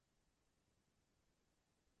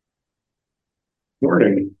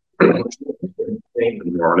Morning. Good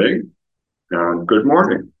morning and good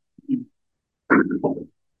morning.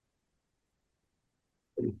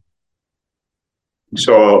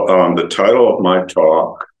 So the title of my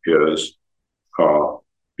talk is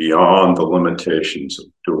Beyond the Limitations of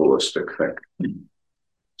Dualistic Thinking.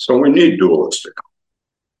 So we need dualistic.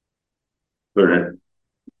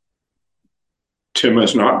 Tim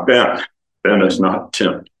is not Ben. Ben is not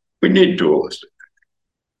Tim. We need dualistic.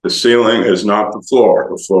 The ceiling is not the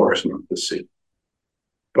floor is not the ceiling.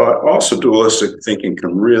 But also dualistic thinking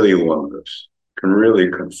can really limit us, can really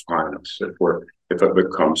confine us if it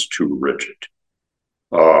becomes too rigid.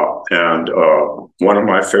 One of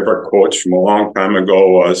my favorite quotes from a long time ago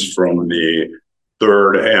was from the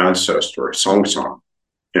third ancestor, Song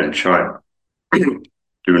in China. Do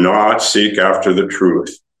not seek after the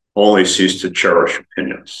truth, only cease to cherish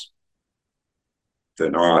opinions. Do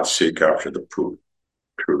not seek after the truth,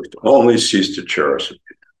 only cease to cherish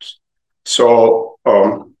opinions. So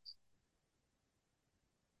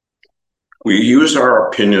we use our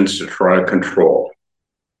opinions to try to control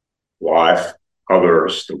life,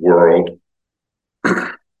 others, the world.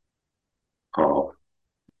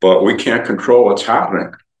 But we can't control what's happening.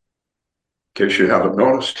 In case you haven't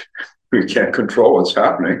noticed, we can't control what's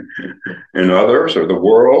happening in others or the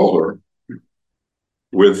world, or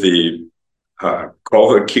with the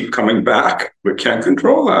COVID keep coming back. We can't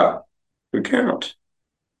control that. We can't.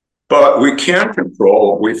 But we can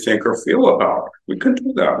control what we think or feel about it. We can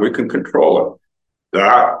do that. We can control it.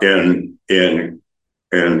 That in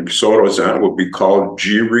Soto Zen would be called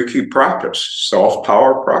Jiriki practice,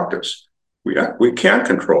 self-power practice. We can't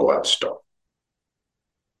control that stuff.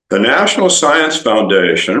 The National Science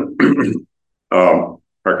Foundation,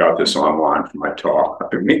 I got this online for my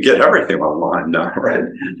talk. We get everything online now, right?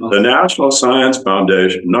 The National Science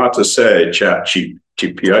Foundation, not to say chat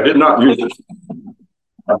GP, I did not use it.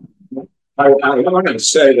 I want to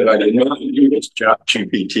say that I did not use chat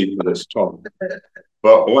GPT for this talk.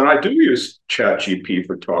 But when I do use chat GP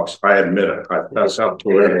for talks, I admit it. I pass out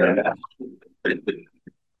to it.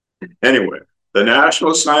 Anyway, the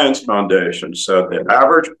National Science Foundation said the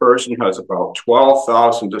average person has about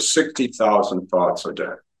 12,000 to 60,000 thoughts a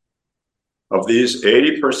day. Of these,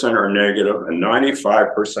 80% are negative and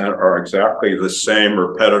 95% are exactly the same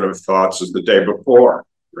repetitive thoughts as the day before.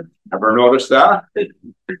 Ever notice that? And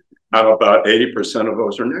about 80% of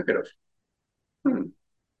those are negative.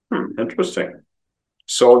 Interesting.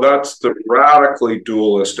 So that's the radically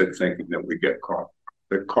dualistic thinking that we get caught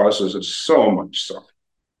that causes us so much suffering.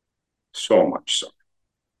 So much so.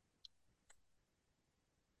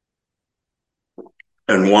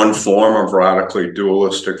 And one form of radically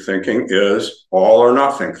dualistic thinking is all or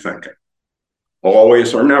nothing thinking.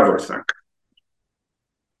 Always or never thinking.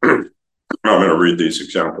 I'm going to read these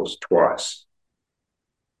examples twice.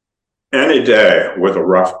 Any day with a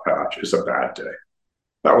rough patch is a bad day.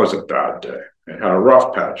 That was a bad day. I had a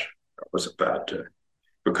rough patch. That was a bad day.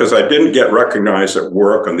 Because I didn't get recognized at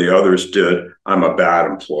work and the others did, I'm a bad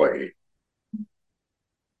employee.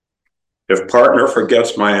 If partner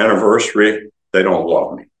forgets my anniversary, they don't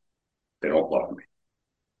love me. They don't love me.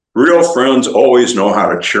 Real friends always know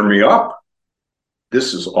how to cheer me up.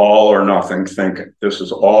 This is all or nothing thinking. This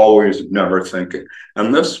is always never thinking.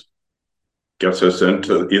 And this gets us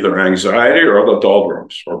into either anxiety or the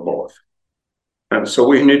doldrums or both. And so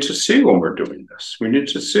we need to see when we're doing this. We need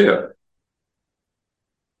to see it.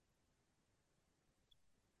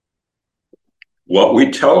 What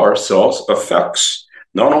we tell ourselves affects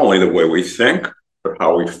not only the way we think, but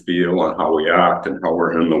how we feel and how we act and how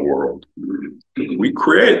we're in the world. We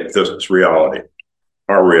create this reality,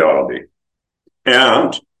 our reality.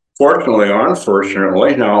 And fortunately or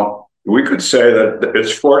unfortunately, now we could say that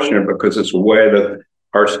it's fortunate because it's a way that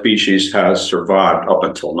our species has survived up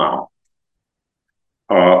until now.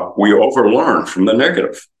 We overlearn from the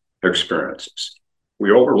negative experiences. We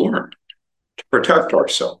overlearn to protect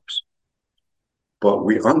ourselves. But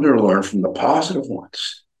we underlearn from the positive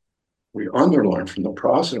ones. We underlearn from the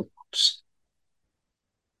positive ones.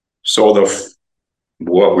 So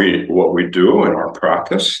what we do in our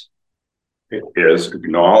practice is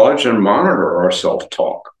acknowledge and monitor our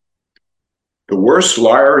self-talk. The worst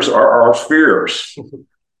liars are our fears.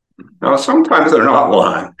 Now, sometimes they're not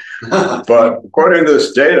lying, but according to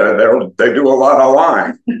this data, they do a lot of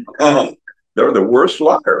lying. They're the worst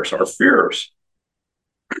liars, our fears.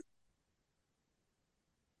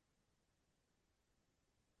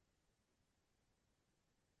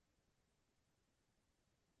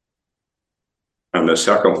 And the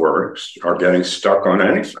second words are getting stuck on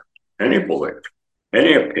anything, any belief,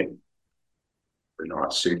 any opinion. Do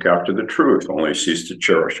not seek after the truth, only cease to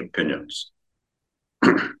cherish opinions.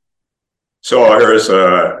 So here's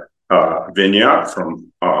a vignette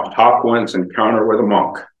from Hawkwind's encounter with a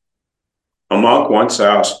monk. A monk once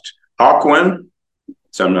asked Hawkwind,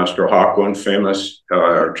 Zen Master Hawkwind, famous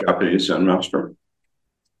Japanese Zen master,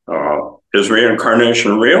 is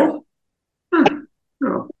reincarnation real?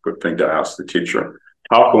 Good thing to ask the teacher.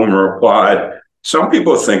 Hawkwind replied, some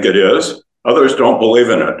people think it is, others don't believe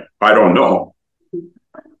in it. I don't know.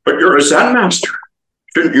 But you're a Zen master.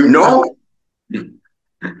 Shouldn't you know?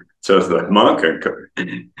 Says the monk,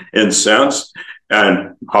 incensed.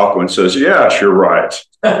 And Hawkwind says, yes, you're right.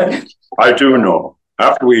 I do know.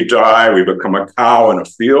 After we die, we become a cow in a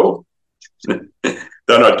field, then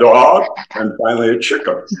a dog, and finally a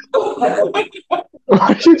chicken. What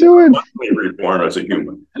are you doing? Reborn as a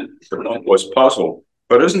human. The monk was puzzled.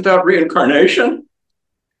 But isn't that reincarnation?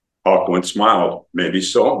 Hawkwind smiled. Maybe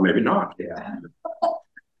so, maybe not. Yeah.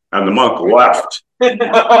 And the monk left.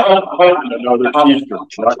 Another teacher,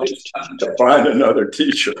 to find another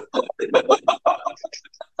teacher.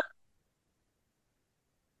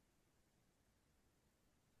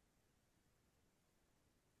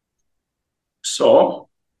 So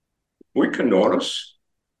we can notice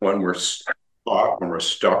when we're stuck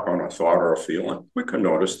on a thought or a feeling. We can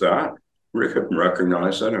notice that. We can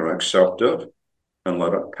recognize it and accept it and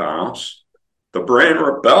let it pass. The brain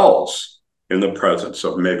rebels in the presence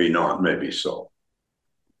of maybe not, maybe so.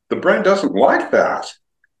 The brain doesn't like that.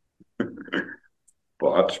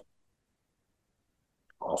 But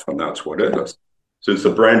often that's what it is. Since the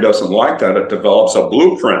brain doesn't like that, it develops a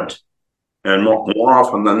blueprint. And more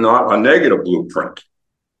often than not, a negative blueprint.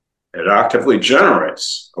 It actively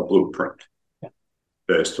generates a blueprint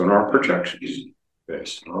based on our projections.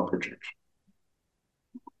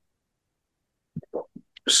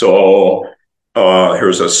 So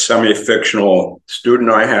here's a semi-fictional student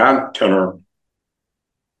I had 10 or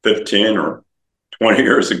 15 or 20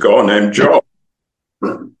 years ago named Joe.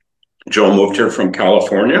 Joe moved here from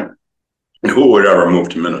California. Who would ever move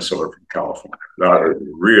to Minnesota from California? That is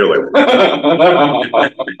really.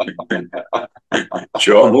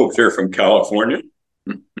 Joe moved here from California.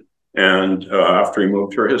 And after he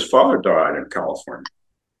moved here, his father died in California.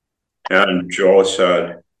 And Joe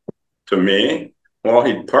said to me, well,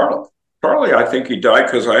 he partly I think he died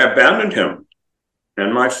because I abandoned him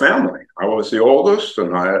and my family. I was the oldest,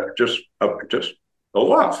 and I just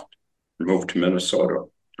left and moved to Minnesota.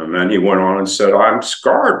 And then he went on and said, I'm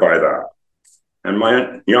scarred by that. And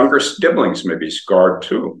my younger siblings may be scarred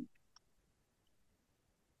too.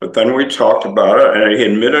 But then we talked about it, and he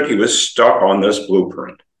admitted he was stuck on this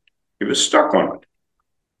blueprint. He was stuck on it,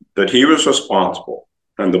 that he was responsible,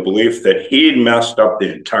 and the belief that he'd messed up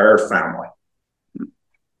the entire family.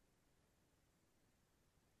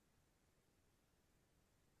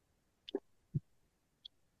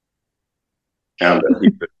 And that he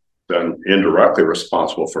was then indirectly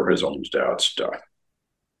responsible for his own dad's death,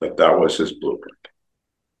 that was his blueprint.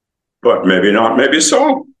 But maybe not, maybe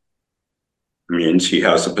so. It means he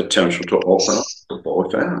has the potential to open up to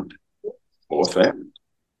both ends.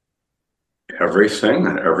 Everything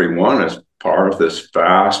and everyone is part of this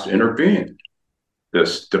vast inner being,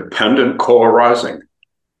 this dependent co-arising.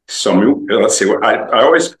 Let's see, I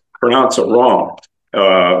always pronounce it wrong.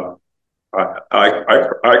 I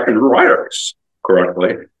can write it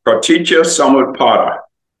correctly. Pratitya samutpada,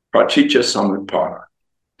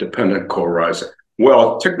 dependent co-arising.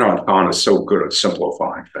 Well, Thich Nhat Hanh is so good at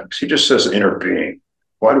simplifying things. He just says inner being.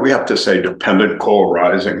 Why do we have to say dependent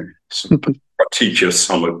co-arising? Pratitya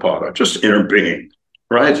samutpada, just inner being,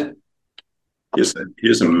 right? He's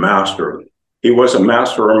a master. He was a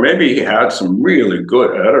master, or maybe he had some really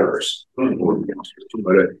good editors, but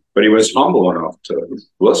he was humble enough to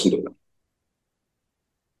listen to them.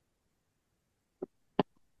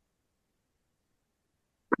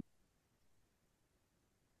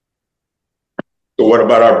 So what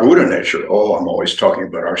about our Buddha nature? Oh, I'm always talking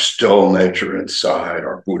about our still nature inside,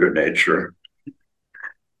 our Buddha nature.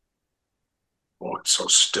 Oh, it's so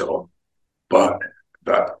still. But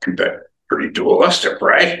that can be pretty dualistic,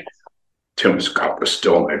 right? Tim's got the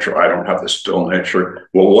still nature. I don't have the still nature.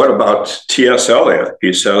 Well, what about T.S. Eliot?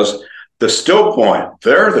 He says, the still point,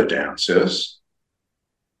 there the dance is.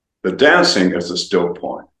 The dancing is the still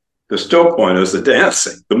point. The still point is the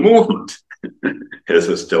dancing. The movement is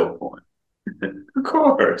a still point. Of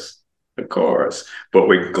course. But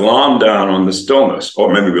we glom down on the stillness.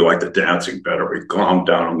 Or maybe we like the dancing better. We glom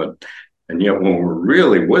down on the, and yet when we're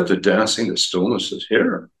really with the dancing, the stillness is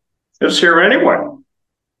here. It's here anyway.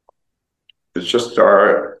 It's just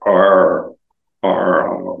our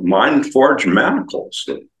mind-forged manacles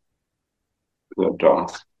that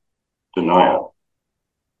deny it.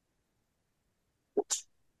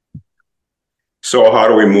 So how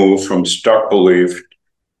do we move from stuck belief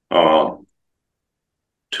to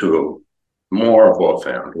more above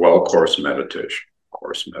and? Well, of course, meditation. Of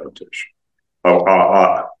course, meditation.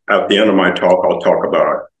 At the end of my talk, I'll talk about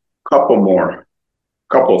a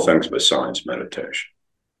couple of things besides meditation.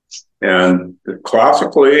 And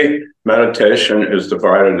classically, meditation is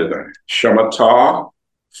divided into shamatha,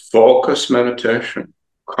 focus meditation,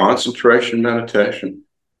 concentration meditation,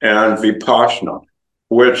 and vipassana,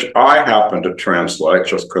 which I happen to translate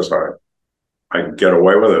just because I get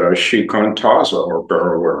away with it as shikantaza, or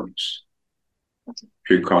bare awareness.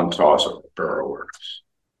 Shikantaza, or bare awareness.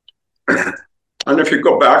 And if you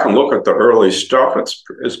go back and look at the early stuff, it's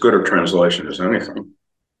as good a translation as anything.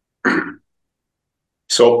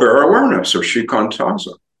 So bare awareness, or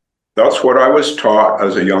shikantaza. That's what I was taught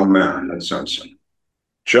as a young man at Zenson.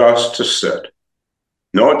 Just to sit.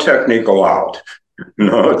 No technique allowed.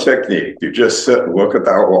 No technique. You just sit and look at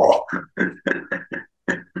that wall.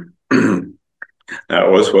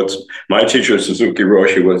 That was what my teacher, Suzuki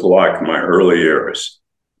Roshi, was like in my early years.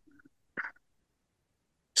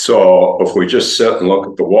 So if we just sit and look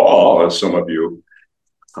at the wall, as some of you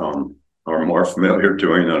are more familiar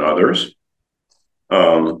doing than others,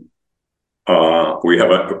 we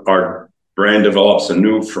have our brain develops a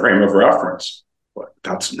new frame of reference. But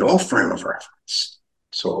that's no frame of reference.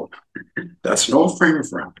 So that's no frame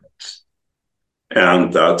of reference.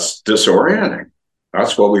 And that's disorienting.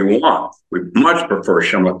 That's what we want. We much prefer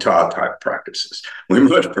shamatha type practices. We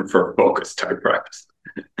much prefer focus type practices.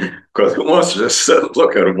 Because who wants to just sit and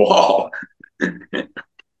look at a wall?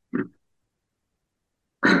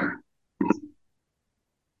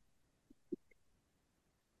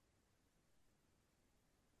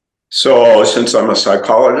 So since I'm a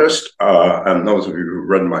psychologist, and those of you who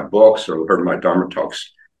read my books or heard my Dharma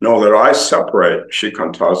talks know that I separate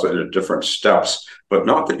shikantaza into different steps, but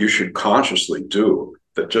not that you should consciously do,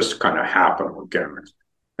 that just kind of happen organically.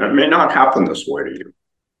 And it may not happen this way to you.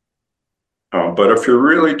 But if you're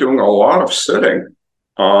really doing a lot of sitting,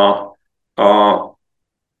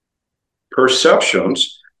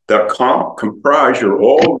 perceptions that comprise your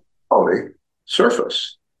old reality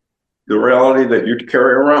surface. The reality that you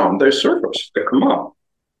carry around, they surface, they come up.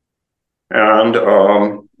 And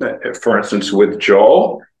for instance, with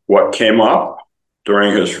Joel, what came up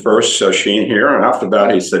during his first session here, and after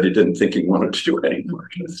that, he said he didn't think he wanted to do any more,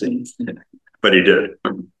 but he did.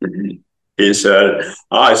 He said,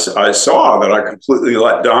 I saw that I completely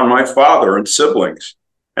let down my father and siblings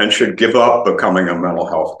and should give up becoming a mental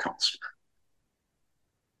health counselor.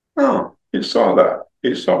 Oh, he saw that.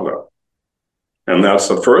 He saw that. And that's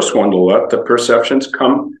the first one, to let the perceptions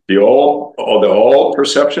come, the old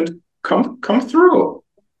perceptions come through,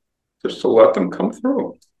 just to let them come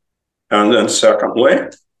through. And then secondly,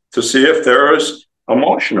 to see if there is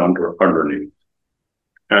emotion underneath.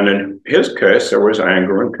 And in his case, there was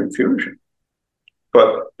anger and confusion.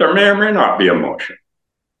 But there may or may not be emotion.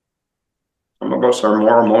 Some of us are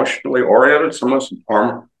more emotionally oriented, some of us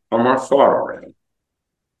are more thought oriented.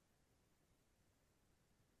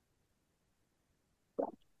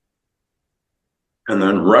 And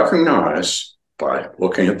then recognize by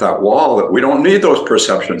looking at that wall that we don't need those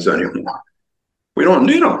perceptions anymore. We don't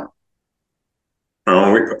need them.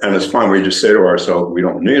 And it's fine, we just say to ourselves, we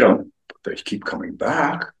don't need them, but they keep coming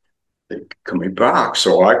back. They keep coming back.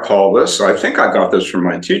 So I call this, I think I got this from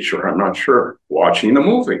my teacher, I'm not sure, watching the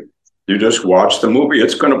movie. You just watch the movie,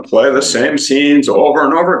 it's going to play the same scenes over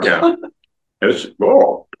and over again. It's,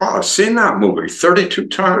 I've seen that movie 32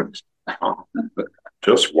 times.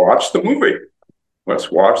 Just watch the movie.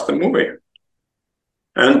 Let's watch the movie.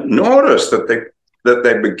 And notice that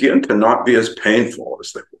they begin to not be as painful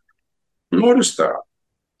as they were. Notice that.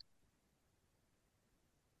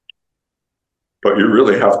 But you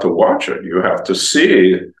really have to watch it. You have to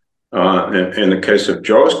see, in the case of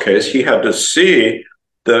Joe's case, he had to see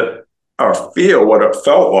that, or feel what it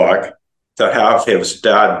felt like to have his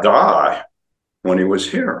dad die when he was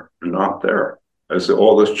here and not there, as the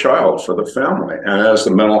oldest child for the family, and as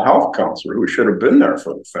the mental health counselor who should have been there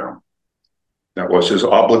for the family. That was his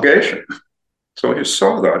obligation. So he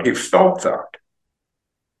saw that, he felt that.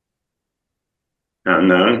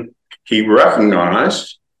 And then he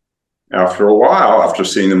recognized after a while, after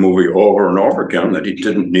seeing the movie over and over again, that he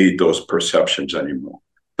didn't need those perceptions anymore.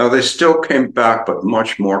 Now, they still came back, but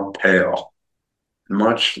much more pale,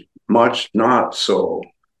 much not so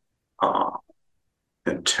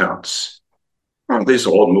intense. Oh, these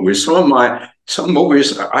old movies, some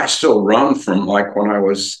movies I still run from, like when I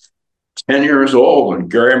was 10 years old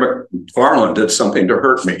and Gary McFarland did something to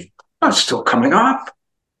hurt me. That's still coming up.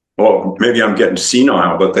 Well, maybe I'm getting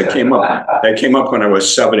senile, but they came up. They came up when I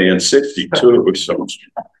was 70 and 62. So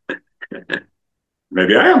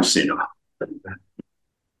maybe I am senile.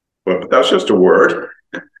 But that's just a word.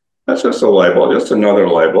 That's just a label, just another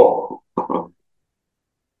label.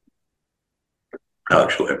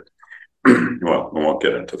 Actually, well, I won't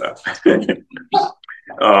get into that.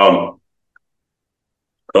 um,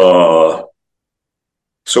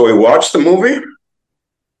 so we watched the movie,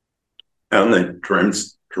 and it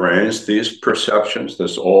drains these perceptions,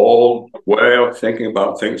 this old way of thinking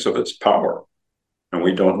about things of its power. And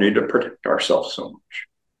we don't need to protect ourselves so much.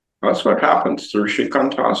 That's what happens through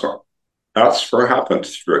shikantaza. That's what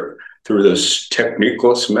happens through this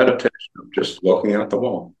techniqueless meditation of just looking at the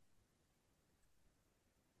wall.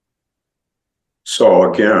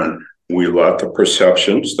 So again, we let the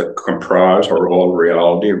perceptions that comprise our old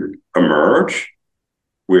reality emerge.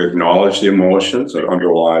 We acknowledge the emotions that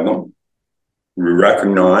underlie them. We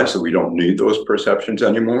recognize that we don't need those perceptions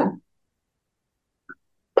anymore.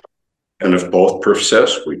 And if both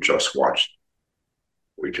persist, we just watch them.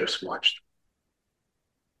 We just watch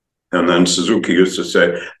them. And then Suzuki used to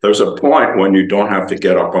say, there's a point when you don't have to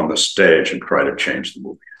get up on the stage and try to change the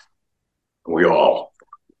movie. We all,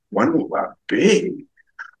 when will that be?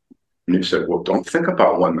 And he said, well, don't think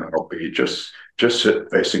about when that'll be. Just sit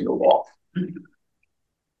facing the wall.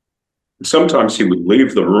 Sometimes he would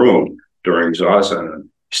leave the room during zazen and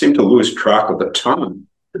he seemed to lose track of the time.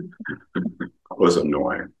 It was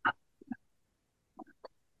annoying.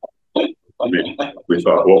 I mean, we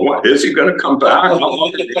thought, well, what is he going to come back?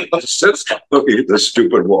 Sits looking at this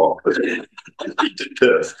stupid wall. He did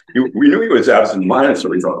this. We knew he was absent-minded, so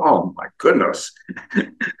we thought, oh my goodness.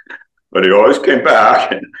 But he always came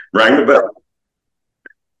back and rang the bell.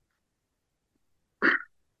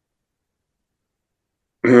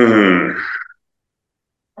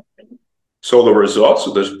 So the results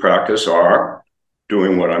of this practice are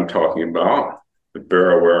doing what I'm talking about, the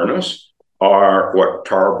bare awareness, are what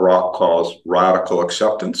Tara Brach calls radical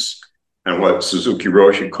acceptance, and what Suzuki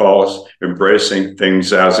Roshi calls embracing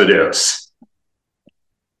things as it is.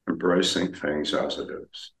 Embracing things as it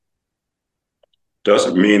is.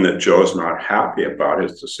 Doesn't mean that Joe's not happy about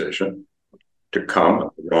his decision to come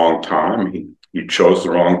at the wrong time. He chose the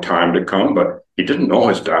wrong time to come, but he didn't know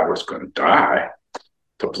his dad was going to die.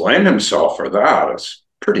 To blame himself for that is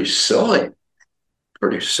pretty silly.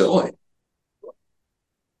 Pretty silly.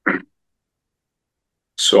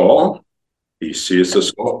 So he sees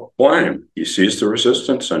this blame. He sees the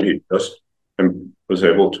resistance, and he just was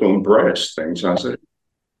able to embrace things as it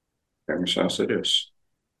is.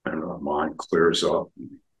 And our mind clears up.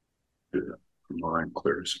 Our mind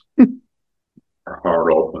clears up. Our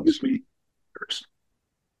heart opens.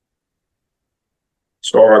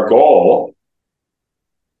 So our goal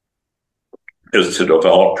is to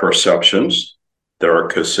develop perceptions that are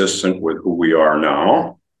consistent with who we are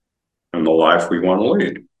now and the life we want to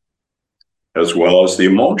lead, as well as the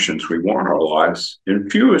emotions we want our lives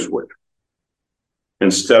infused with.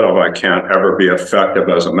 Instead of, I can't ever be effective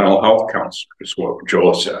as a mental health counselor, is what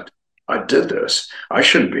Joel said. I did this. I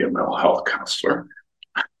shouldn't be a mental health counselor.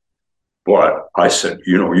 But I said,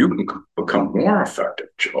 you can become more effective,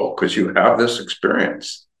 Joel, because you have this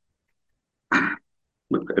experience.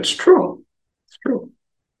 It's true. It's true.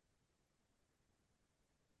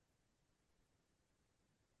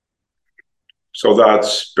 So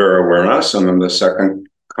that's bare awareness. And then the second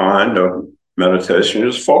kind of meditation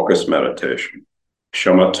is focus meditation.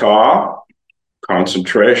 Shamatha,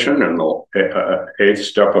 concentration, and the eighth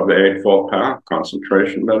step of the Eightfold Path,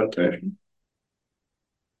 concentration meditation.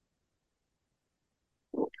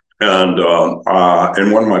 And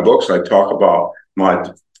in one of my books, I talk about my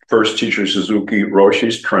first teacher, Suzuki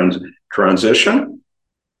Roshi's transition.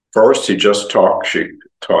 First, he just taught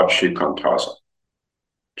shikantaza.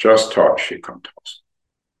 Just taught shikantaza.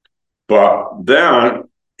 But then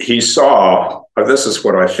he saw, this is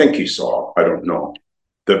what I think he saw, I don't know,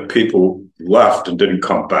 that people left and didn't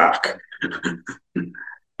come back.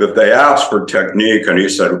 That they asked for technique, and he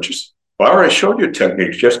said, well, I already showed you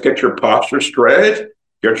technique. Just get your posture straight,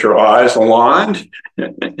 get your eyes aligned,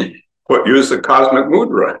 use the cosmic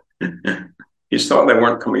mudra. He saw they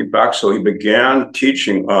weren't coming back, so he began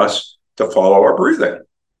teaching us to follow our breathing.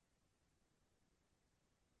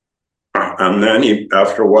 And then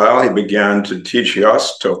after a while, he began to teach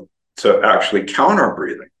us to actually count our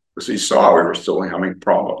breathing, because he saw we were still having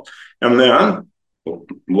problems. And then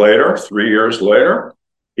later, 3 years later,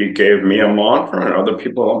 he gave me a mantra and other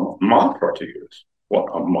people a mantra to use. What,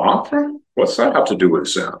 a mantra? What's that have to do with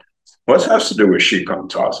Zen? What has to do with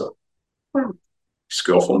shikantaza?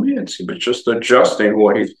 Skillful means. He was just adjusting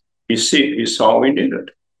what he saw we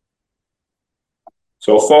needed.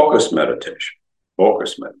 So focus meditation,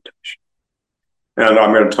 focus meditation. And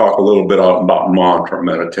I'm going to talk a little bit about mantra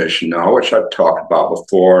meditation now, which I've talked about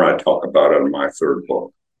before, and I talk about it in my third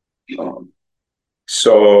book.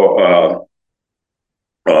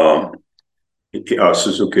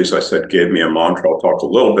 Suzuki, as I said, gave me a mantra. I'll talk a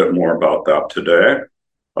little bit more about that today.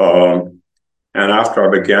 And after I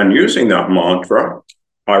began using that mantra,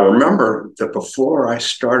 I remember that before I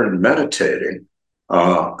started meditating,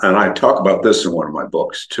 and I talk about this in one of my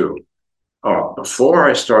books too, before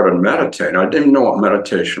I started meditating, I didn't know what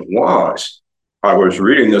meditation was. I was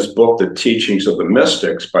reading this book, The Teachings of the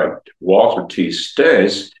Mystics by Walter T.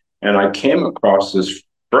 Stace, and I came across this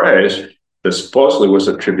phrase that supposedly was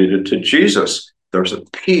attributed to Jesus. There's a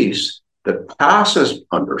peace that passes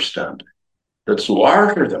understanding, that's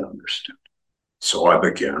larger than understanding. So I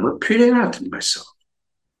began repeating that to myself.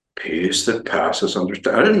 Peace that passes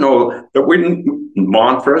understanding. I didn't know that we didn't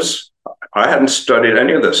mantras. I hadn't studied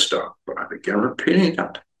any of this stuff, but I began repeating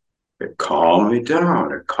it. It calmed me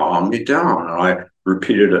down. It calmed me down. And I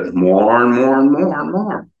repeated it more and more and more and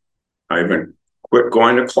more. I even quit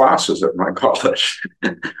going to classes at my college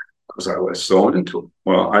because I was so into it.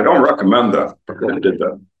 Well, I don't recommend that, but I did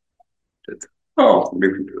that. Oh,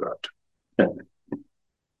 you can do that.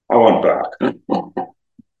 I went back.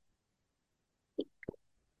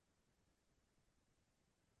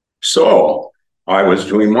 So I was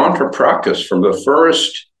doing mantra practice from the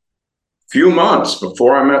first few months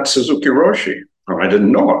before I met Suzuki Roshi. I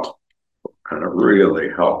didn't know it. And it really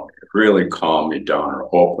helped. It really calmed me down or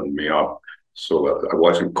opened me up so that I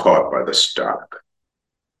wasn't caught by the static,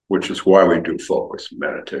 which is why we do focus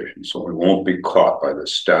meditation. So we won't be caught by the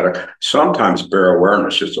static. Sometimes bare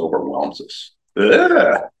awareness just overwhelms us.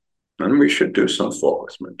 Yeah. And we should do some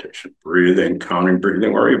focus meditation, breathing, counting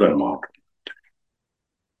breathing, or even mantra.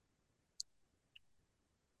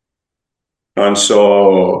 And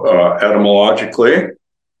so etymologically,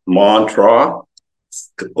 mantra,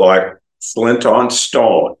 like flint on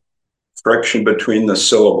stone, friction between the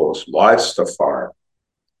syllables, lights the fire,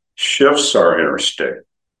 shifts our inner state,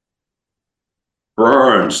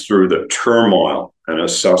 burns through the turmoil and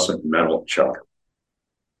incessant mental chatter.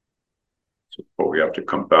 So, but we have to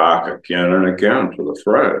come back again and again to the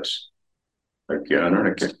phrase, again and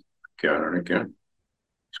again, again and again.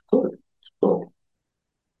 It's good. It's good.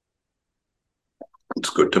 It's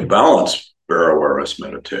good to balance bare awareness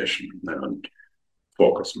meditation and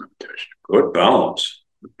focus meditation. Good balance.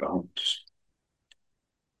 Good balance.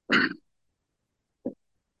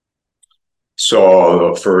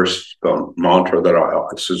 So the first mantra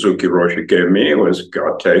that Suzuki Roshi gave me was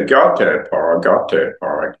Gate, Gate, Para, Gate,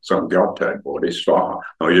 Para, some Gate, Bodhisattva.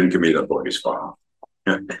 No, he didn't give me the Bodhisattva.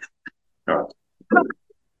 And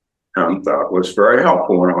that was very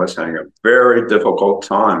helpful when I was having a very difficult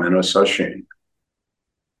time in a sesshin.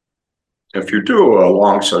 If you do a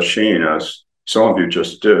long sesshin, as some of you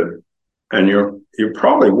just did, and you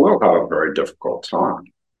probably will have a very difficult time.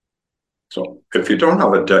 So if you don't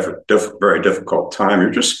have a very difficult time,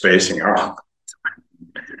 you're just spacing out.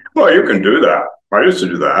 Well, you can do that. I used to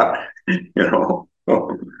do that. You know,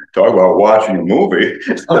 talk about watching a movie.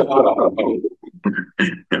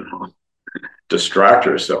 You know, distract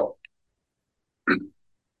yourself.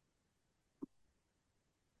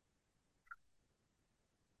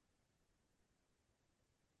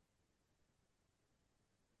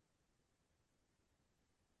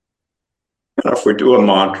 And if we do a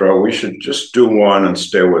mantra, we should just do one and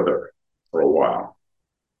stay with it for a while.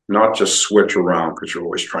 Not just switch around because you're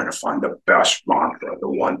always trying to find the best mantra, the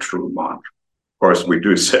one true mantra. Of course, we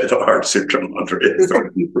do say the Heart Sutra mantra is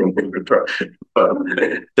the true mantra, but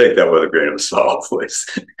take that with a grain of salt, please.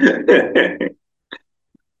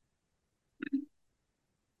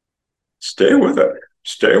 Stay with it.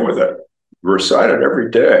 Stay with it. Recite it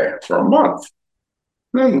every day for a month.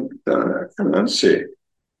 And then see.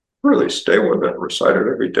 Really stay with it. Recite it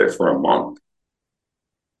every day for a month.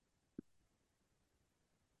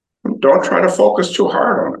 Don't try to focus too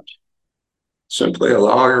hard on it. Simply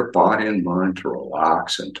allow your body and mind to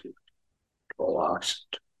relax into it. Relax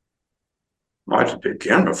into it. I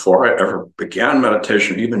began before I ever began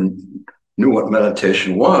meditation, even knew what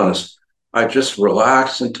meditation was. I just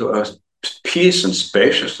relaxed into a peace and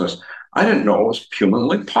spaciousness I didn't know was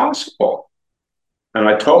humanly possible. And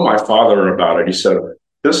I told my father about it. He said,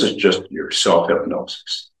 "This is just your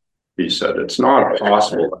self-hypnosis." He said, "It's not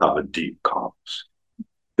possible to have a deep calmness.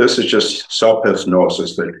 This is just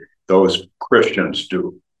self-hypnosis that those Christians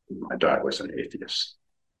do." My dad was an atheist.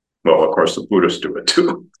 Well, of course, the Buddhists do it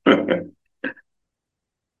too.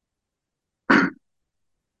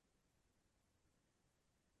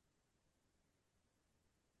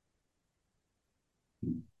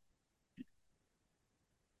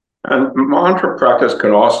 And mantra practice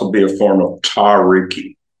can also be a form of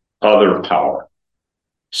tariki, other power.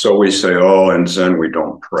 So we say, oh, in Zen, we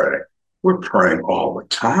don't pray. We're praying all the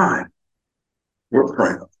time. We're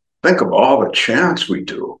praying. Think of all the chants we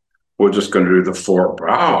do. We're just going to do the four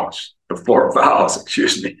vows,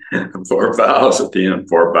 excuse me, the four vows at the end,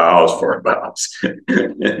 four vows, four vows.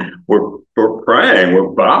 we're praying, we're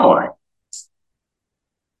bowing.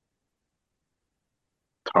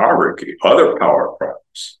 Tariki, other power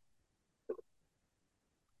practice.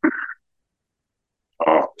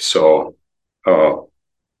 So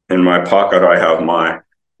in my pocket, I have my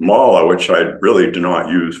mala, which I really do not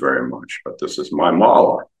use very much, but this is my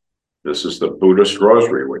mala. This is the Buddhist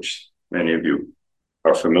rosary, which many of you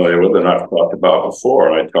are familiar with and I've talked about before,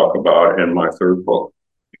 and I talk about in my third book,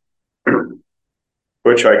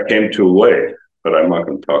 which I came to late, but I'm not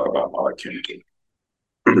going to talk about how I came to.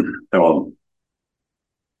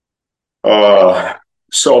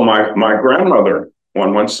 So my grandmother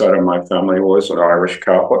on one side of my family was an Irish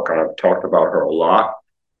Catholic. I've talked about her a lot,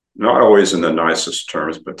 not always in the nicest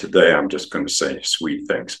terms, but today I'm just going to say sweet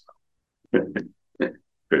things.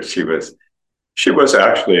 She was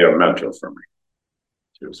actually a mentor for me.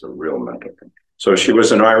 She was a real mentor for me. So she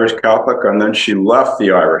was an Irish Catholic, and then she left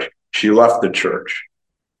the church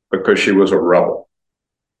because she was a rebel.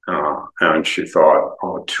 And she thought,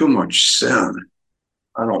 oh, too much sin.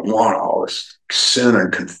 I don't want all this sin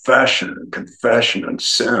and confession and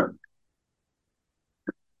sin.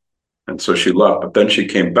 And so she left, but then she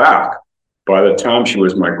came back. By the time she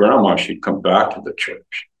was my grandma, she'd come back to the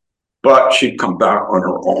church, but she'd come back on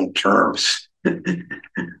her own terms,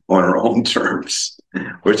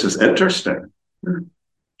 which is interesting.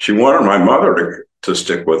 She wanted my mother to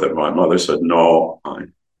stick with it. My mother said, no,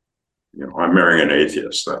 I'm marrying an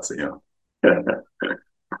atheist. That's the end.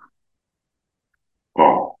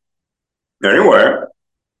 Well, anyway,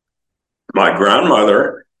 my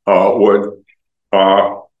grandmother would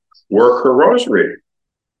work her rosary.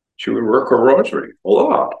 She would work her rosary a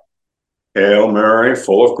lot. Hail Mary,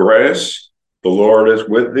 full of grace, the Lord is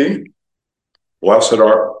with thee. Blessed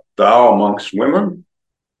art thou amongst women,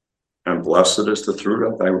 and blessed is the fruit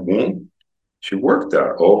of thy womb. She worked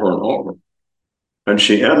that over and over. And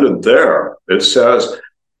she ended there. It says,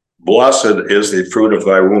 blessed is the fruit of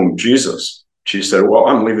thy womb, Jesus. She said, well,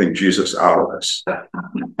 I'm leaving Jesus out of this.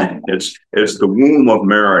 It's the womb of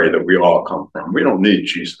Mary that we all come from. We don't need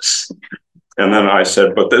Jesus. And then I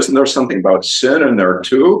said, but isn't there something about sin in there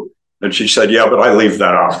too? And she said, yeah, but I leave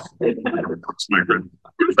that out.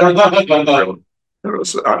 I'm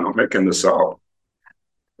not making this out.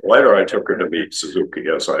 Later, I took her to meet Suzuki,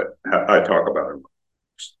 as I talk about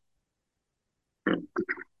him.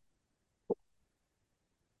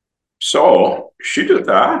 So she did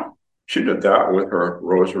that. She did that with her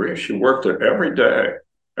rosary. She worked it every day.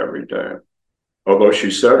 Although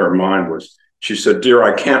she said her mind was, she said, dear,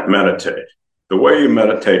 I can't meditate. The way you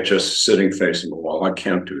meditate just sitting facing the wall, I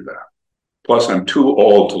can't do that. Plus, I'm too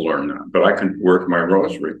old to learn that, but I can work my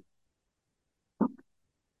rosary.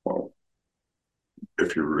 Well,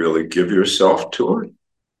 if you really give yourself to it,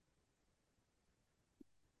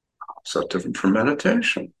 it's not different from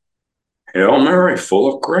meditation. Hail Mary,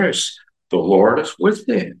 full of grace, the Lord is with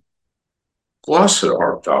thee. Blessed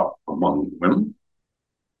art thou among women.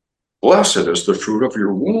 Blessed is the fruit of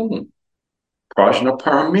your womb. Prajna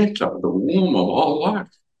Paramita, the womb of all life.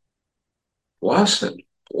 Blessed,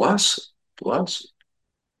 blessed, blessed.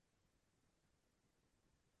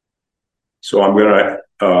 So I'm going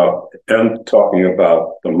to end talking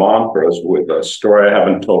about the mantras with a story I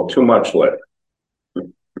haven't told too much lately,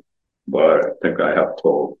 but I think I have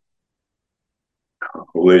told at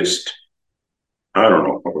least, I don't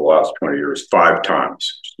know, over the last 20 years, 5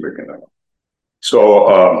 times. Just making that up.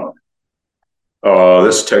 So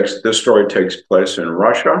this story takes place in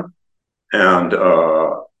Russia, and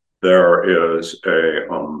there is a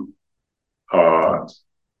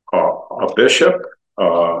bishop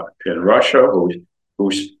in Russia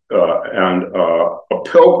who's and a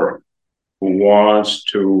pilgrim who wants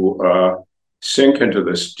to sink into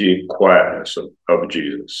this deep quietness of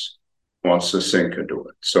Jesus, wants to sink into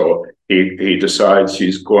it. So he decides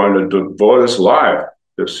he's going to devote his life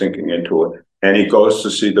to sinking into it, and he goes to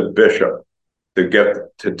see the bishop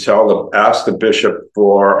ask the bishop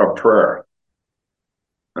for a prayer.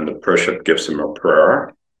 And the bishop gives him a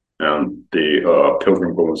prayer, and the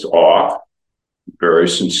pilgrim goes off very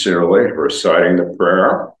sincerely reciting the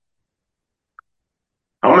prayer.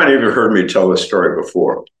 How many of you heard me tell this story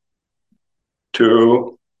before?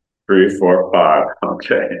 2, 3, 4, 5.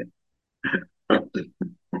 Okay.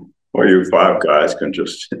 Well, you 5 guys can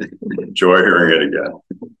just enjoy hearing it again.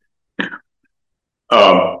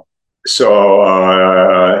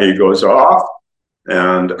 he goes off,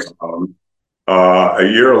 and a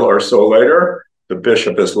year or so later, the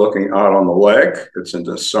bishop is looking out on the lake. It's in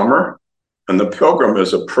the summer, and the pilgrim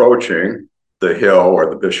is approaching the hill where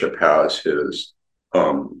the bishop has his,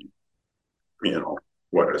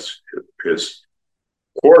 what is his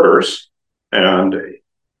quarters, and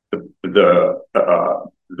the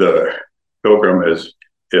pilgrim is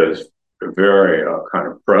very kind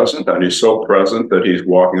of present, and he's so present that he's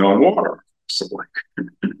walking on water. So,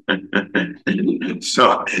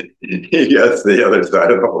 so he gets the other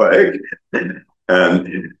side of the lake,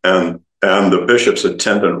 and the bishop's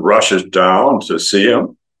attendant rushes down to see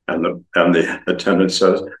him, and the attendant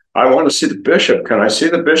says, "I want to see the bishop. Can I see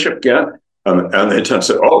the bishop again?" And the attendant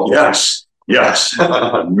said, "Oh, yes, yes."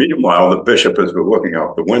 Meanwhile, the bishop is looking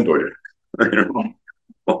out the window.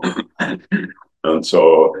 And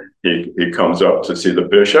so he comes up to see the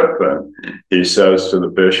bishop, and he says to the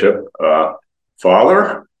bishop,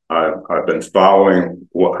 "Father, I've been following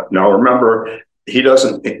what." Now remember, he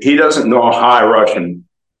doesn't know High Russian.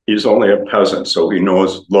 He's only a peasant, so he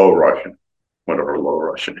knows Low Russian, whatever Low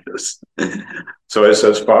Russian is. So he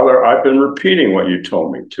says, "Father, I've been repeating what you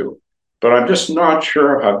told me to, but I'm just not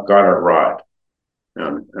sure I've got it right."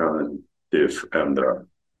 And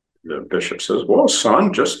the bishop says, "Well,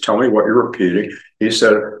 son, just tell me what you're repeating." He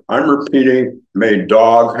said, "I'm repeating, 'May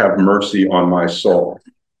dog have mercy on my soul.'"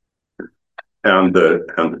 And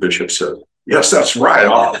the bishop says, "Yes, that's right.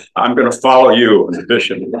 I'm going to follow you." And the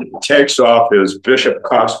bishop takes off his bishop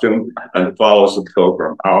costume and follows the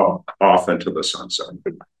pilgrim off into the sunset.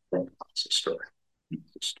 That's the story.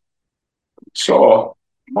 So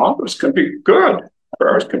mantras can be good.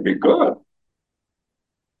 Prayers can be good.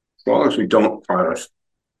 As long as we don't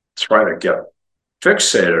try to get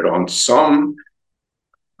fixated on some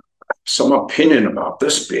opinion about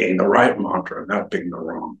this being the right mantra and that being the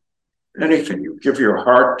wrong. Anything you give your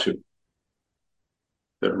heart to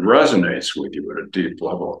that resonates with you at a deep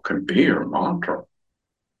level can be your mantra.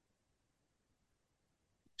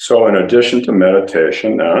 So in addition to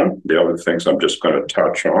meditation, then, the other things I'm just going to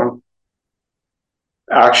touch on,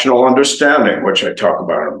 actional understanding, which I talk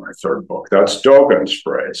about in my third book. That's Dogen's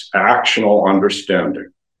phrase, actional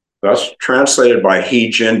understanding. That's translated by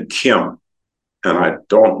He-Jin Kim. And I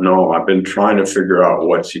don't know, I've been trying to figure out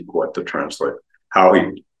what to translate,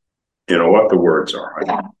 what the words are.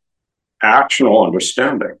 Actional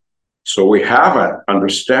understanding. So we have an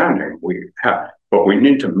understanding, but we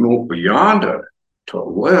need to move beyond it to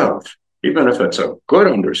live. Even if it's a good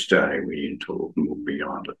understanding, we need to move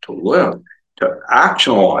beyond it to live, to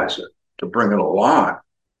actualize it, to bring it alive.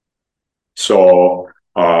 So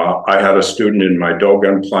I had a student in my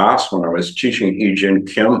Dogen class when I was teaching He-Jin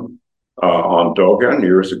Kim on Dogen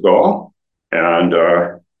years ago. And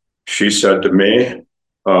she said to me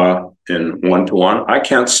in one-to-one, "I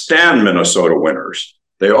can't stand Minnesota winters.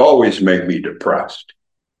 They always make me depressed."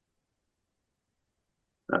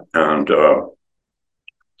 And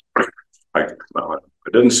I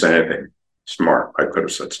didn't say anything smart. I could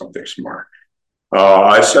have said something smart.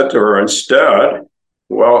 I said to her instead,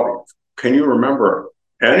 "Well, can you remember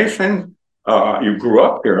anything you grew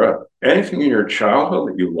up here, anything in your childhood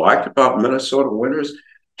that you liked about Minnesota winters?"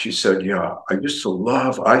 She said, "Yeah, I used to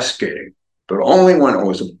love ice skating, but only when it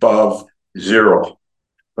was above zero.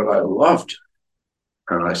 But I loved it."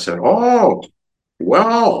 And I said, "Oh,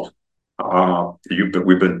 well,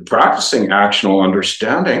 we've been practicing actional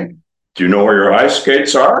understanding. Do you know where your ice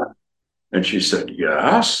skates are?" And she said,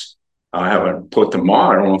 "Yes. I haven't put them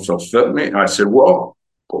on. I don't know if they'll fit me." And I said, "Well,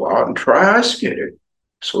 go out and try ice skating."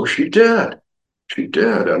 So she did. She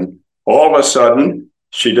did. And all of a sudden,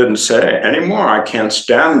 she didn't say anymore, "I can't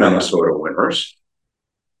stand Minnesota winters.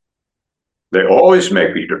 They always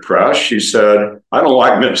make me depressed." She said, "I don't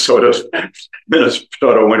like Minnesota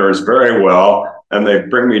winters very well, and they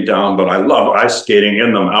bring me down, but I love ice skating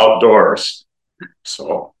in them outdoors."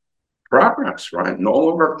 So progress, right? No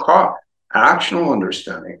longer caught. Actional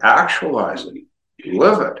understanding, actualizing,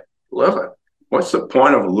 live it, live it. What's the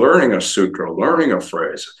point of learning a sutra, learning a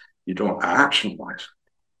phrase? You don't actionalize it.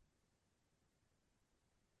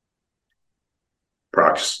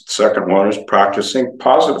 Practice. The second one is practicing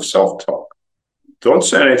positive self-talk. Don't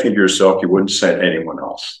say anything to yourself you wouldn't say to anyone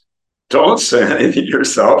else. Don't say anything to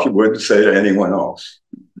yourself you wouldn't say to anyone else.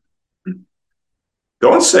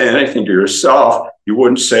 Don't say anything to yourself you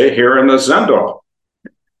wouldn't say here in the Zendo.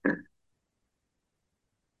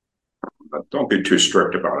 Don't be too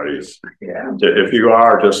strict about it either. Yeah. If you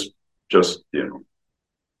are, just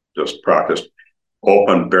practice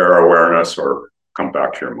open, bare awareness, or come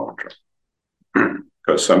back to your mantra.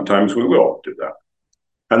 Because sometimes we will do that.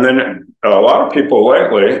 And then a lot of people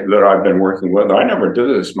lately that I've been working with, I never did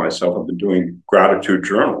this myself. I've been doing gratitude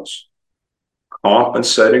journals,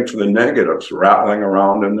 compensating for the negatives rattling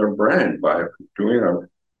around in their brain by doing a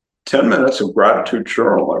 10 minutes of gratitude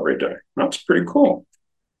journal every day. That's pretty cool.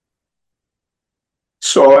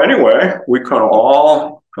 So anyway, we can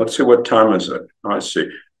all, let's see, what time is it? I see.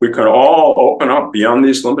 We can all open up beyond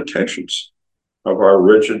these limitations of our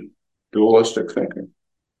rigid dualistic thinking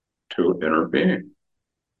to inner being,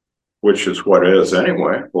 which is what is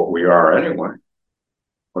anyway, what we are anyway.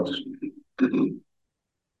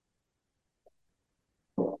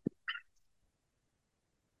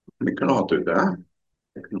 We can all do that.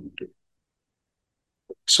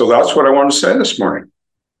 So that's what I want to say this morning.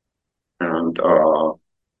 And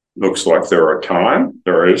looks like there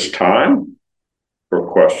is time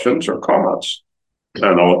for questions or comments.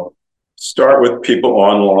 And I'll start with people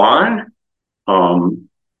online. And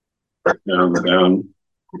then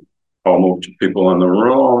I'll move to people in the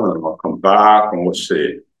room and I'll come back and we'll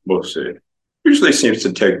see. We'll see. Usually seems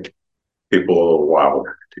to take people a little while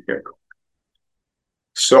to get going.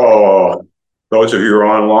 So those of you who are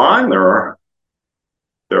online, there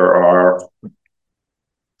are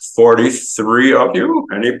 43 of you.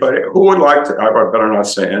 Anybody who would like to, I better not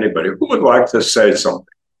say anybody, who would like to say something?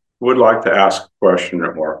 Who would like to ask a question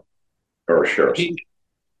or share something?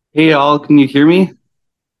 Hey, all, can you hear me?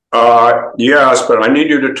 Yes, but I need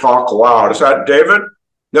you to talk loud. Is that David?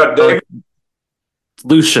 No, David?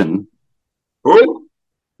 Lucian. Who?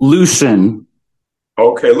 Lucian.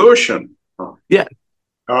 Okay, Lucian. Yeah.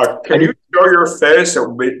 Can you show your face? It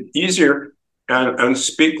would be easier and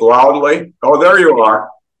speak loudly. Oh, there you are.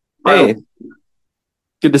 Hey,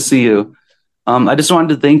 good to see you. I just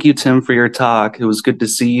wanted to thank you, Tim, for your talk. It was good to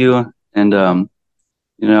see you. And, I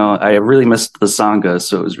really missed the Sangha,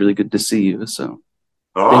 so it was really good to see you. So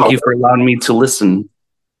thank you for allowing me to listen.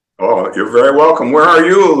 Oh, you're very welcome. Where are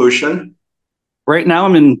you, Lucian? Right now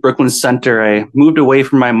I'm in Brooklyn Center. I moved away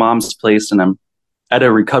from my mom's place and I'm at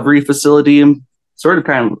a recovery facility, sort of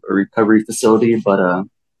kind of a recovery facility, but I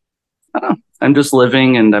don't know. I'm just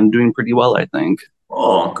living and I'm doing pretty well, I think.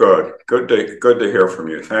 Oh, good. Good to hear from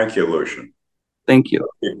you. Thank you, Lucian. Thank you.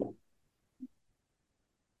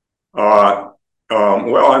 Well,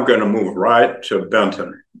 I'm going to move right to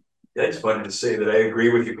Benton. I just wanted to say that I agree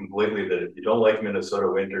with you completely that if you don't like Minnesota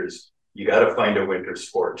winters, you got to find a winter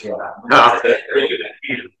sport. Yeah. Then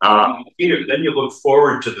you look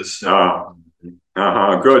forward to the snow.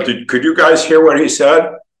 Good. Could you guys hear what he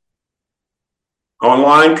said?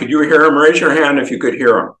 Online, could you hear him? Raise your hand if you could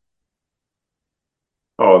hear him.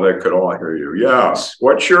 Oh, they could all hear you. Yes.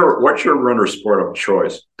 What's your winter sport of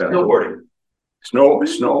choice? Snowboarding.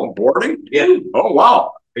 Snowboarding? Yeah. Oh,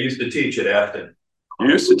 wow. I used to teach at Afton. You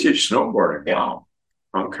used to teach snowboarding? Yeah. Wow.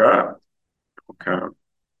 Okay.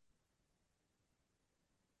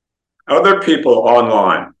 Other people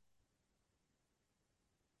online.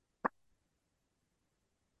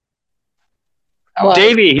 Hello.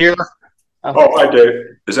 Davey here. Oh, hi,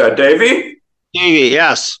 Dave. Is that Davey? Davey,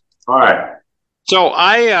 yes. All right. So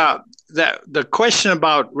the question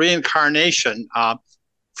about reincarnation,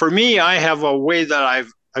 for me, I have a way that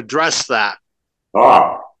I've addressed that.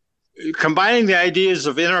 Combining the ideas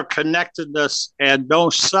of interconnectedness and no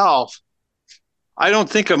self, I don't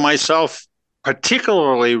think of myself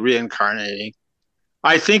particularly reincarnating.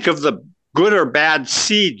 I think of the good or bad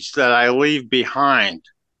seeds that I leave behind.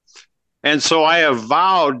 And so I have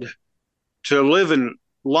vowed to live in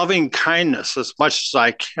loving kindness as much as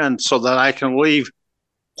I can so that I can leave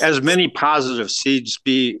as many positive seeds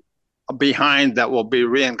behind that will be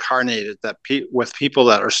reincarnated with people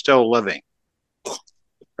that are still living.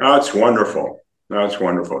 That's wonderful.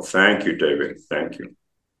 Thank you, David. Thank you.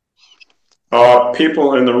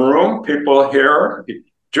 People in the room, people here.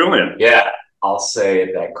 Julian. Yeah, I'll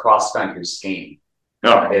say that cross-country skiing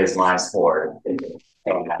is my sport. And,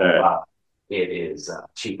 it is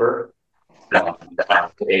cheaper.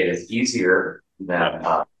 It is easier than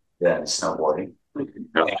snowboarding. And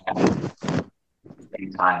at the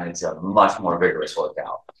same time, it's a much more vigorous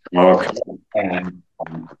workout. Okay. And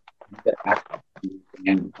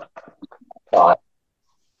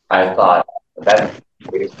I thought that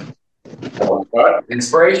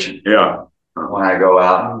inspiration. Yeah. When I go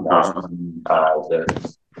out and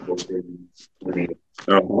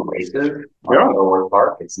races on Worth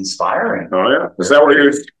Park, it's inspiring. Oh yeah, is that where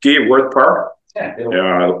you ski at Worth Park?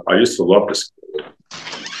 Yeah, I used to love to ski.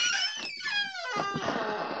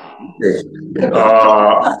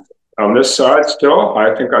 On this side still,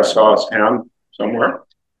 I think I saw his hand somewhere.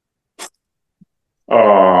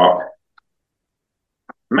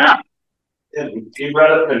 Matt. He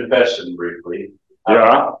read a confession briefly.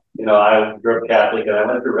 Yeah. I grew up Catholic and I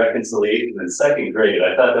went through reconciliation in second grade.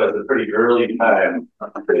 I thought that was a pretty early time.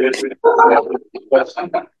 But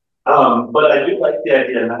I do like the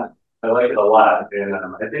idea now. I like it a lot. And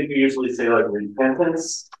I think we usually say like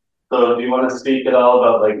repentance. So do you want to speak at all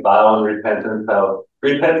about like vow and repentance? How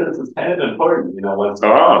repentance is kind of important, once we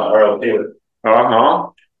are okay with it. Uh-huh.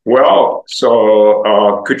 Well,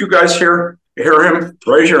 so could you guys hear him?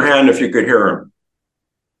 Raise your hand if you could hear him.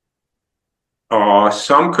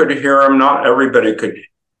 Some could hear him, not everybody could.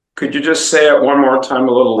 Could you just say it one more time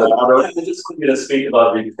a little louder? I just want you to speak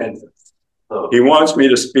about repentance. So. He wants me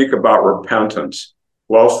to speak about repentance.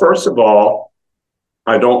 Well, first of all,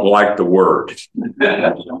 I don't like the word.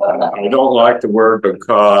 I don't like the word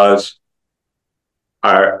because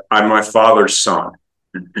I'm my father's son.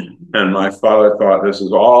 And my father thought this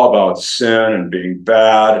is all about sin and being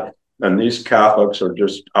bad. And these Catholics are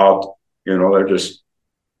just out, they're just,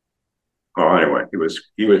 anyway, he was,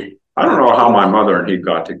 I don't know how my mother and he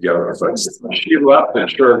got together, but she left the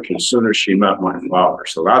church as soon as she met my father.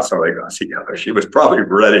 So that's how they got together. She was probably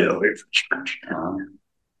ready to leave the church.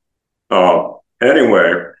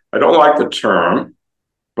 Anyway, I don't like the term,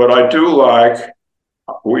 but I do like,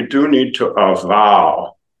 we do need to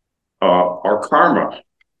avow our karma.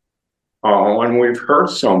 When we've hurt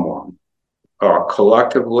someone,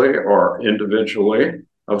 collectively or individually,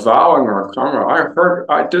 avowing our karma,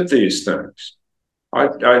 I did these things.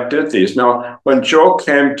 I did these. Now, when Joe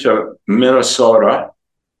came to Minnesota,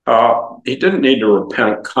 he didn't need to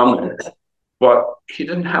repent coming, but he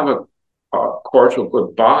didn't have a cordial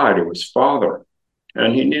goodbye to his father.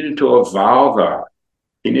 And he needed to avow that.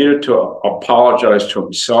 He needed to apologize to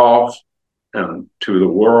himself and to the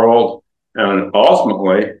world. And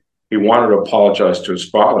ultimately, he wanted to apologize to his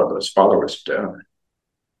father, but his father was dead.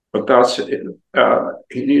 But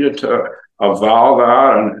he needed to avow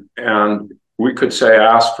that, and we could say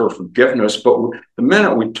ask for forgiveness, but the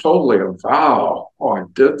minute we totally avow, I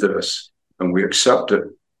did this, and we accept it,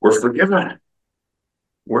 we're forgiven.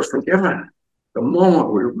 We're forgiven. The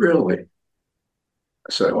moment we really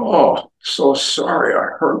say, so sorry,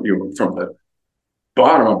 I hurt you from the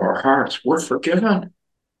bottom of our hearts, we're forgiven.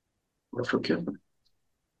 We're forgiven.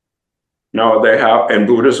 No, in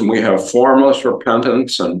Buddhism, we have formless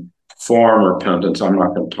repentance and form repentance. I'm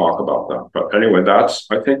not going to talk about that. But anyway,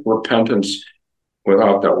 I think repentance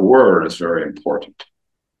without that word is very important.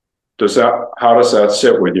 How does that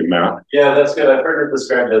sit with you, Matt? Yeah, that's good. I've heard it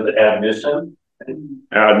described as admission.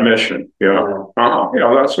 Admission, yeah.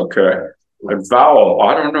 Yeah, that's okay. Vowel,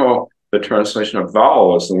 I don't know. The translation of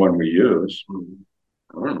vowel is the one we use.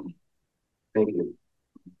 I don't know. Thank you.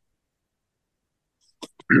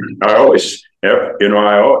 I always,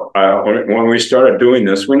 when we started doing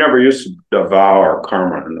this, we never used to vow our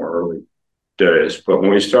karma in the early days. But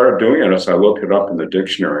when we started doing it, as I looked it up in the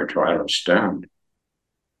dictionary to try to understand,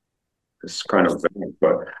 it's kind of vague.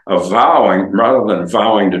 But avowing, rather than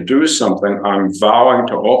vowing to do something, I'm vowing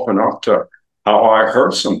to open up to how I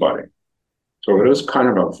hurt somebody. So it is kind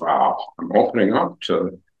of a vow. I'm opening up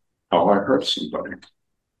to how I hurt somebody.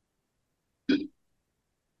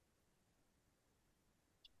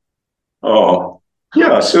 Oh,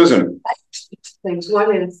 yeah, Susan. Things.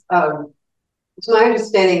 One is, it's my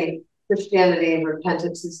understanding Christianity and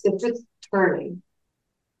repentance is it's just turning.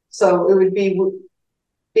 So it would be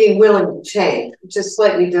being willing to change, which is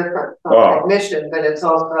slightly different from admission, but it's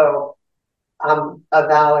also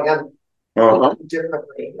avowing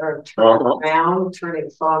differently or turning around,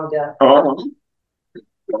 turning from death.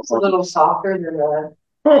 It's a little softer than the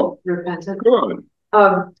repentance. Good.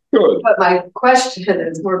 Good. But my question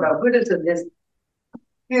is more about Buddhism is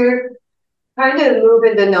you're trying to move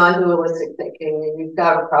into non-dualistic thinking and you've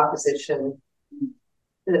got a proposition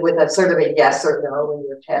with a sort of a yes or no in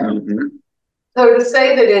your head. Mm-hmm. So to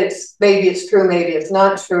say that maybe it's true, maybe it's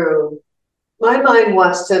not true, my mind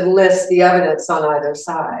wants to list the evidence on either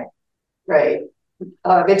side, right?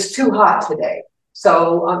 It's too hot today.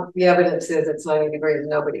 So the evidence is it's 90 degrees,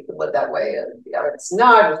 nobody could live that way. And the evidence is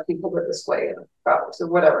not, if people live this way, and so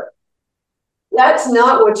whatever. That's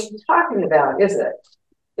not what you're talking about, is it?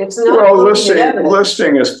 It's not. Well,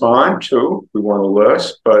 listing is fine too. We want to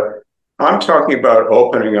list, but I'm talking about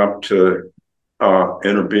opening up to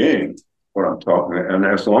inner being, what I'm talking about. And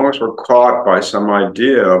as long as we're caught by some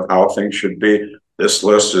idea of how things should be, this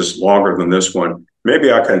list is longer than this one.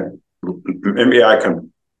 Maybe I can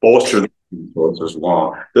bolster the so as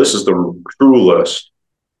long. This is the true list.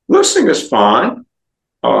 Listing is fine.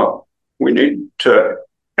 We need to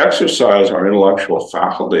exercise our intellectual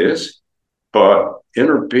faculties, but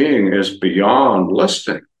inner being is beyond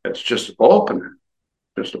listing. It's just open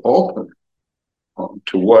to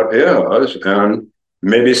what is, and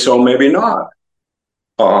maybe so, maybe not.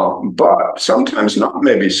 But sometimes not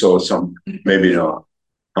maybe so, some maybe not.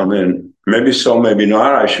 I mean, maybe so, maybe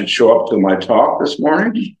not. I should show up to my talk this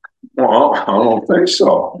morning. Well, I don't think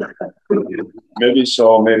so. Maybe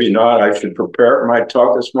so, maybe not. I should prepare my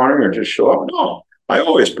talk this morning or just show up. No, I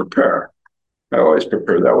always prepare. I always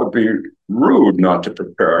prepare. That would be rude not to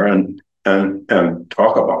prepare and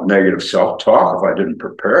talk about negative self-talk if I didn't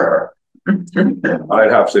prepare.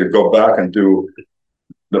 I'd have to go back and do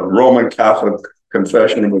the Roman Catholic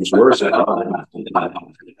confession was worse.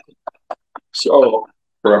 So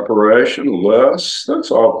preparation, lists,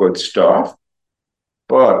 that's all good stuff.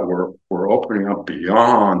 But we're opening up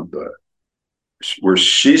beyond we're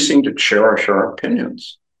ceasing to cherish our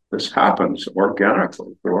opinions. This happens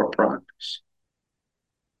organically through our practice.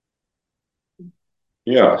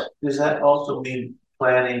 Yeah. Does that also mean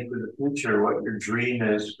planning for the future? What your dream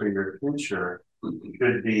is for your future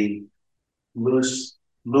should be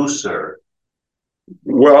looser.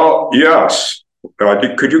 Well, yes.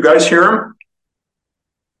 Could you guys hear him?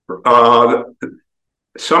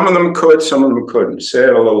 Some of them could, some of them couldn't. Say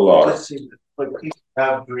it a little louder. But people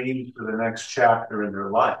have dreams for the next chapter in their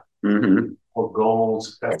life, or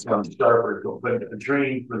goals. That sounds sharper, but a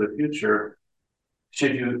dream for the future.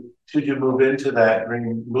 Should you move into that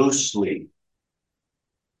dream loosely?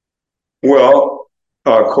 Well,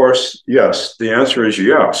 of course, yes. The answer is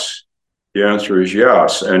yes. The answer is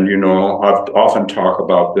yes. And, you know, I've often talked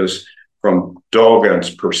about this from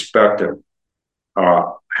Dogen's perspective, and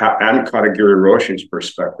Katagiri Roshi's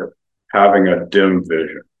perspective, having a dim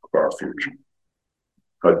vision of our future.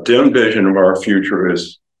 A dim vision of our future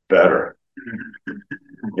is better.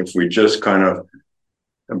 If we just kind of,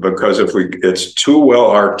 because if it's too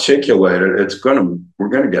well articulated, we're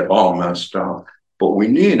gonna get all messed up. But we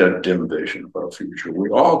need a dim vision of our future.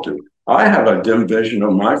 We all do. I have a dim vision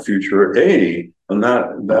of my future at 80, and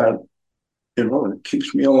that you know, it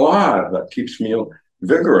keeps me alive. That keeps me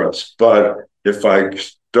vigorous. But if I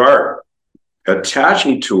start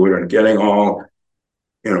attaching to it and getting all,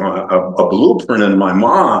 you know, a blueprint in my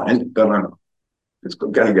mind, then it's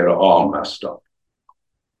going to get all messed up.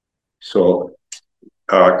 So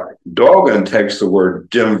Dogen takes the word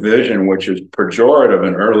dim vision, which is pejorative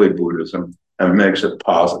in early Buddhism, and makes it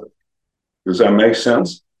positive. Does that make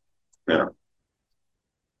sense? Yeah.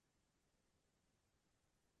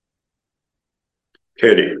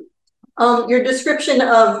 Katie. Your description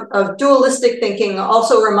of dualistic thinking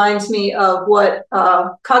also reminds me of what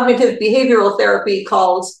cognitive behavioral therapy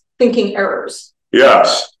calls thinking errors.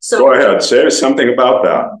 Yes. So, go ahead. Say something about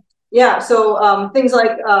that. Yeah. So things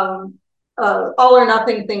like all or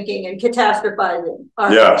nothing thinking and catastrophizing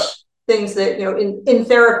are things that, you know, in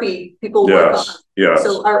therapy people work on. Yes.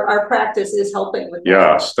 So our practice is helping with that.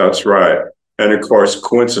 Yes, that's right. And of course,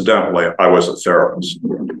 coincidentally, I was a therapist.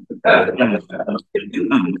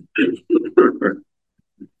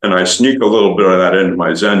 And I sneak a little bit of that into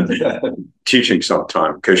my Zen teaching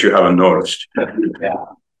sometime, because you haven't noticed.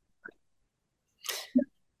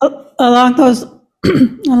 Along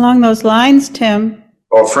those lines, Tim.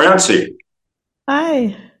 Oh, Francie.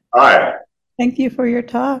 Hi. Hi. Thank you for your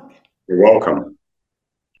talk. You're welcome.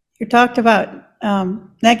 You talked about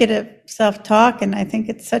negative self-talk, and I think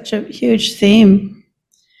it's such a huge theme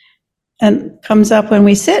and comes up when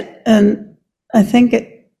we sit. And I think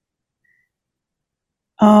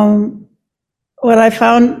what I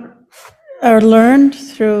found or learned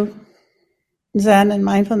through Zen and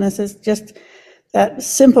mindfulness is just that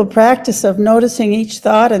simple practice of noticing each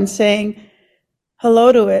thought and saying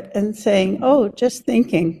hello to it and saying, oh, just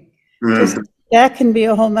thinking. Just, that can be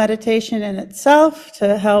a whole meditation in itself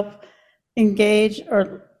to help engage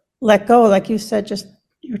or let go. Like you said,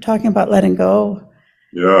 you were talking about letting go.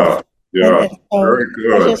 Yeah. Very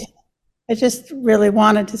good. I just really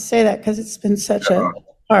wanted to say that because it's been such a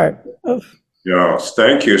part of. Yes,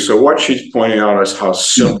 thank you. So what she's pointing out is how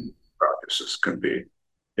simple practices can be.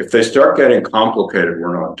 If they start getting complicated,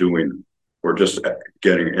 we're not doing them. We're just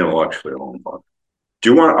getting intellectually overwhelmed.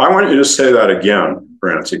 I want you to say that again,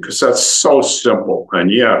 Francie, because that's so simple, and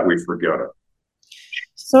yet we forget it.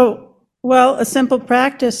 So, well, a simple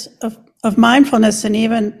practice of mindfulness, and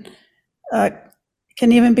even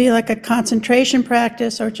can even be like a concentration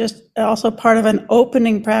practice, or just also part of an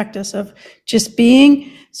opening practice of just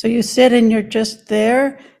being. So you sit and you're just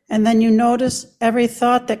there, and then you notice every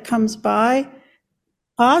thought that comes by,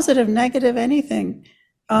 positive, negative, anything.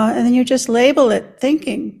 And then you just label it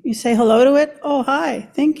thinking. You say hello to it. Oh, hi,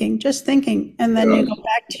 thinking, just thinking. And then you go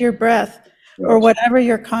back to your breath or whatever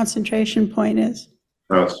your concentration point is.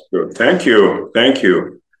 That's good. Thank you. Thank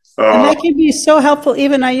you. And that can be so helpful.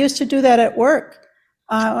 Even I used to do that at work.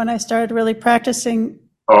 when I started really practicing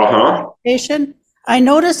Uh-huh. meditation, I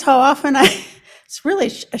noticed how often it's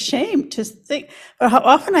really a shame to think, but how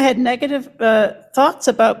often I had negative thoughts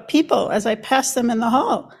about people as I passed them in the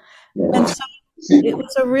hall. And so it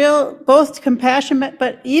was a real, both compassion,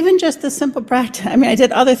 but even just the simple practice. I mean, I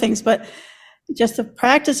did other things, but just the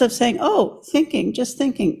practice of saying, oh, just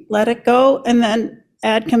thinking, let it go, and then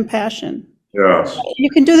add compassion. Yes. You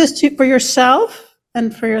can do this too for yourself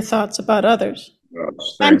and for your thoughts about others.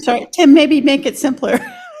 Yes. I'm sorry, Tim, maybe make it simpler.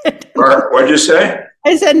 Mark, what'd you say?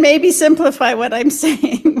 I said maybe simplify what I'm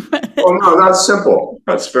saying. Oh, no, that's simple.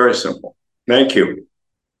 That's very simple. Thank you.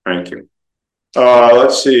 Thank you.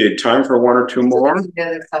 Let's see, time for one or two more.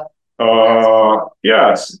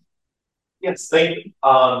 Yes. Yes, thank you.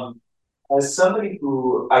 As somebody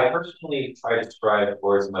who I personally try to strive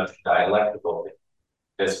for as much dialectical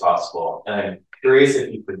as possible, and I'm curious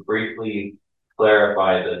if you could briefly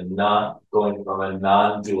clarify the not going from a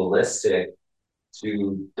non-dualistic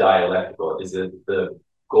to dialectical. Is it the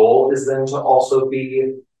goal is then to also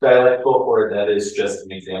be dialectical, or that is just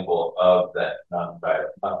an example of that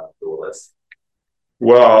non-dualist?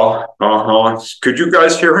 Well, could you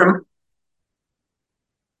guys hear him?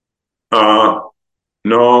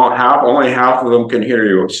 No, only half of them can hear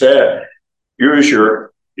you. Say it. Use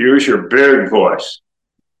your big voice.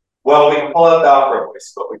 Well, we can pull out the opera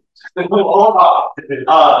voice, but we hold on.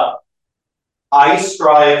 I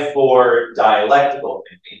strive for dialectical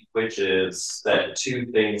thinking, which is that two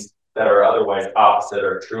things that are otherwise opposite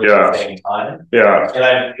are true at the same time. Yeah. And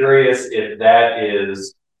I'm curious if that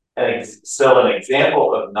is still an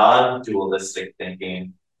example of non-dualistic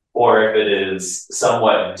thinking, or if it is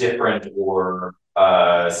somewhat different or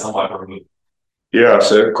somewhat removed.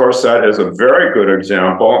 Yes, of course, that is a very good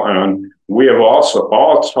example. And we have also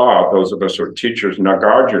all taught, those of us who are teachers,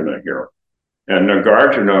 Nagarjuna here. And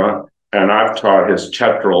Nagarjuna, and I've taught his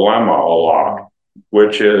tetralemma a lot,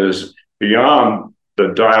 which is beyond the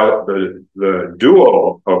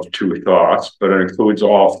duo of two thoughts, but it includes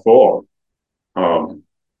all four. I'm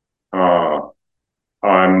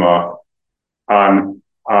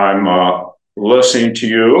listening to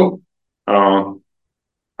you, and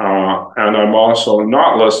I'm also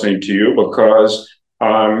not listening to you because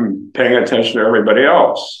I'm paying attention to everybody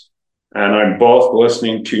else. And I'm both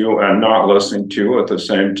listening to you and not listening to you at the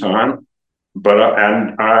same time. But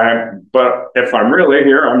if I'm really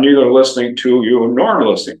here, I'm neither listening to you nor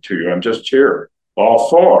listening to you. I'm just here, all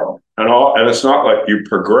four. And it's not like you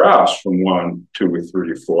progress from 1, 2,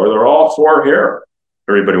 3, 4. They're all four here.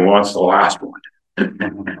 Everybody wants the last one.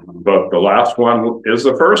 But the last one is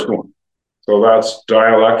the first one. So that's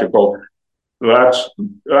dialectical.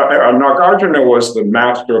 Nagarjuna was the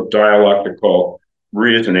master of dialectical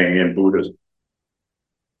reasoning in Buddhism.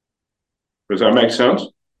 Does that make sense?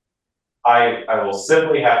 I will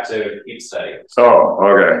simply have to keep studying. Oh,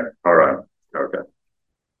 okay. All right. Okay.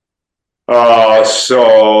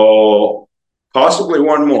 So possibly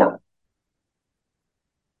one more.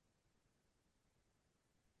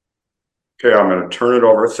 Okay, I'm going to turn it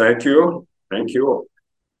over. Thank you. Thank you.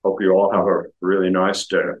 Hope you all have a really nice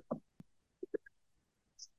day.